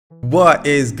What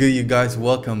is good, you guys?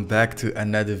 Welcome back to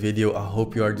another video. I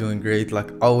hope you are doing great. Like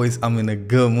always, I'm in a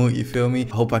good mood, you feel me?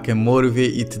 I hope I can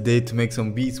motivate you today to make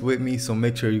some beats with me, so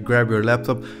make sure you grab your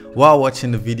laptop while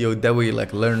watching the video. That way you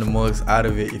learn the most out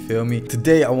of it, you feel me?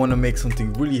 Today I want to make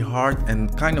something really hard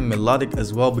and kind of melodic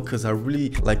as well, because I really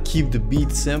keep the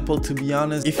beat simple, to be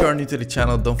honest. If you are new to the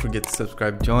channel, don't forget to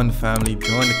subscribe, join the family,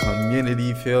 join the community,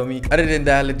 you feel me? Other than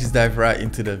that, let's just dive right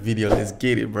into the video. Let's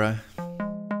get it, bruh.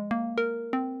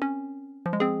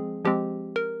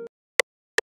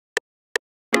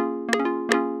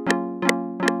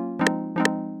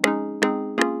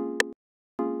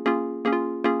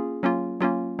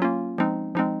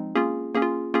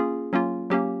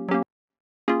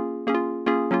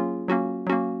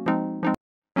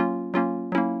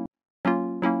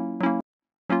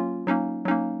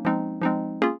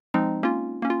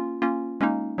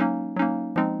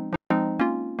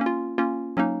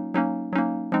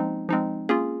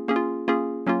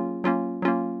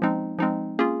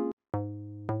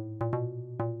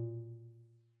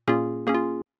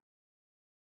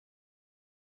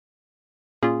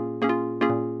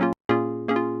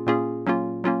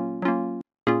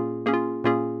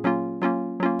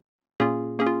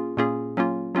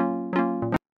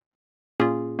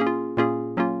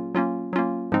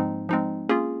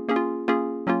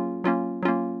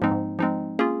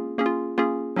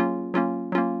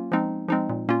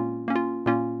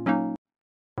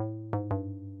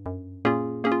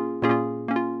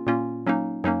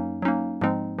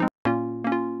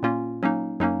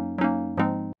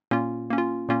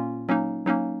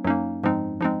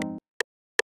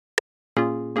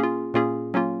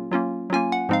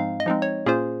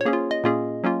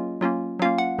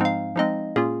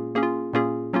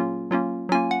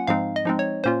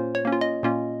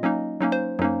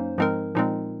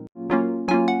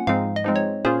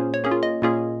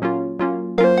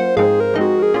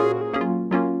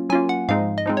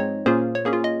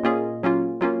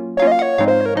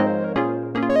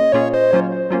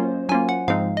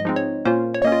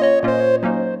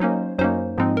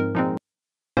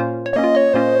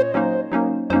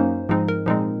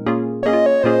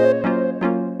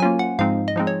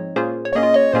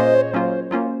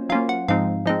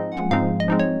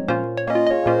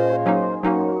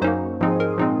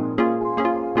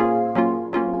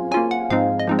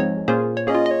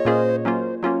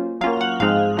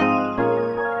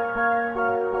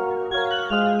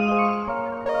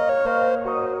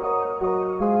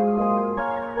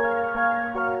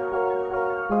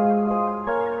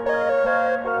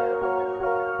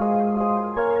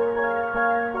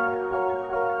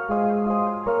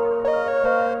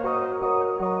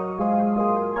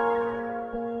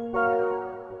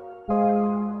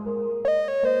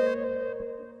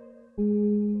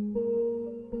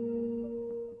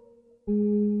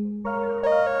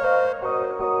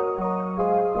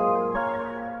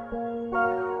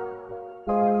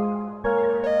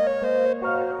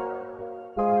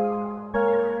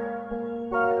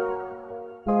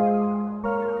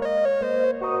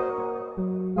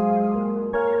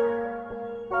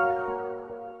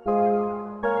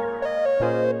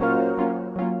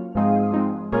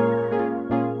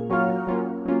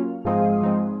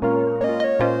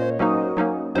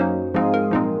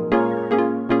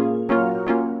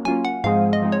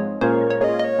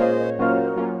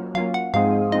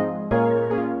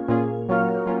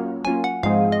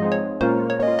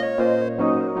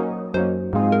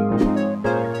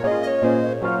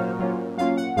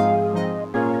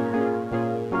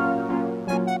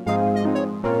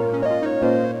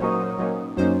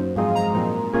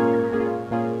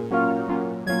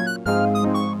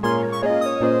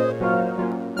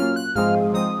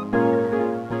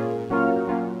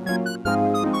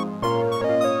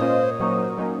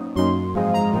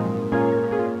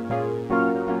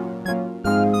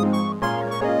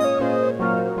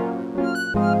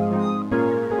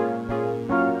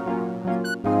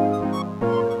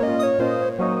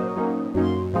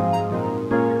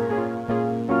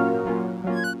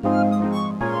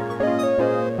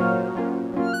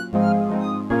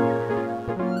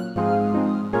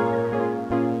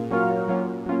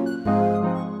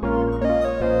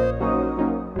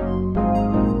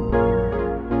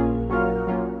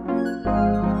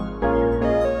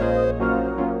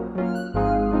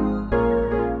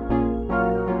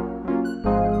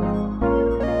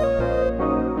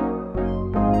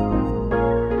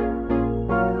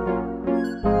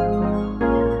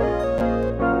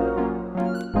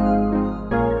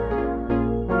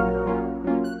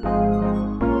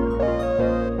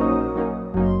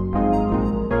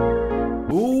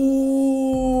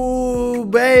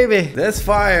 Baby, that's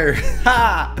fire.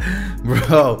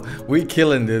 Bro, we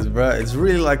killing this, bro. It's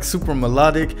really like super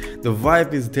melodic. The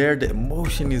vibe is there, the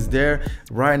emotion is there.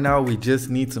 Right now we just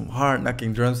need some hard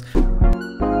knocking drums.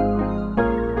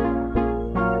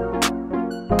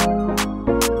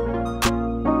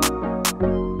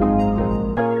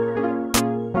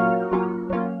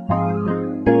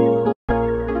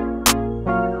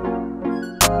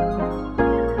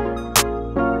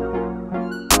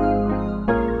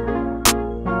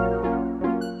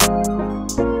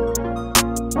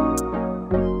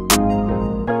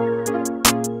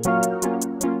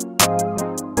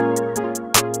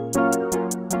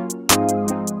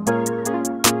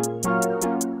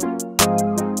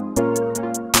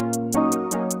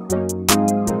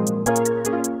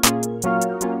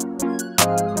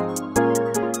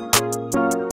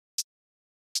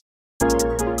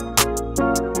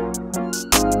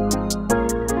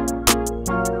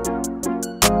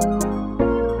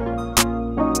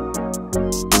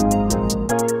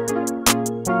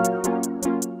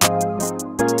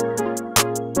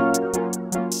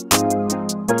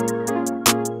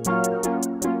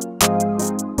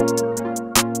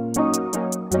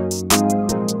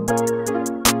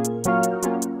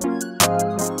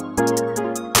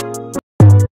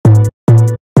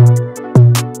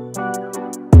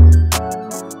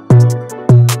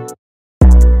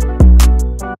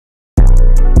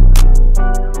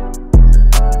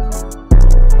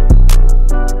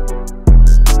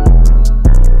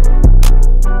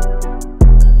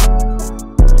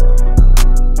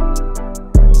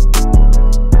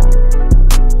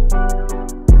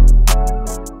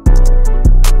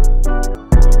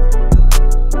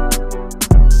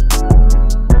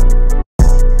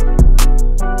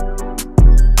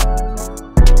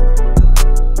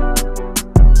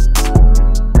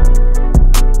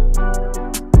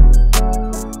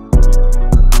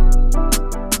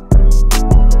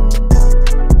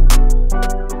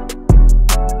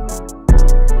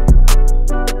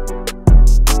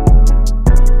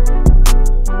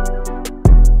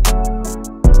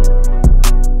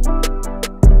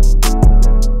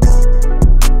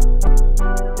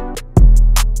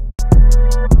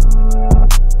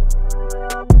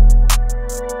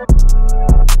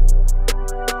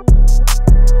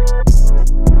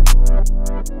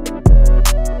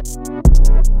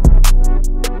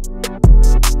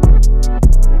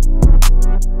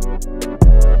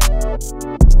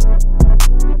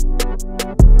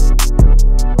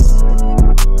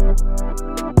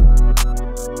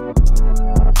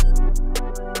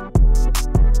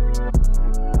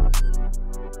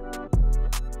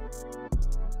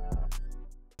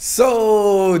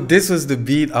 So this was the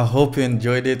beat. I hope you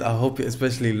enjoyed it. I hope you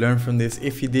especially learned from this.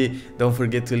 If you did, don't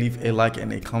forget to leave a like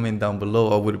and a comment down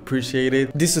below. I would appreciate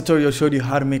it. This tutorial showed you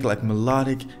how to make like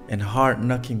melodic and hard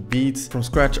knocking beats from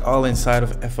scratch, all inside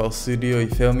of FL Studio. You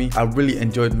feel me? I really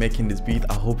enjoyed making this beat.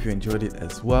 I hope you enjoyed it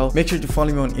as well. Make sure to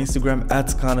follow me on Instagram at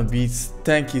 @SkanaBeats.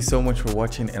 Thank you so much for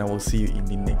watching, and I will see you in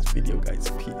the next video,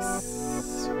 guys. Peace.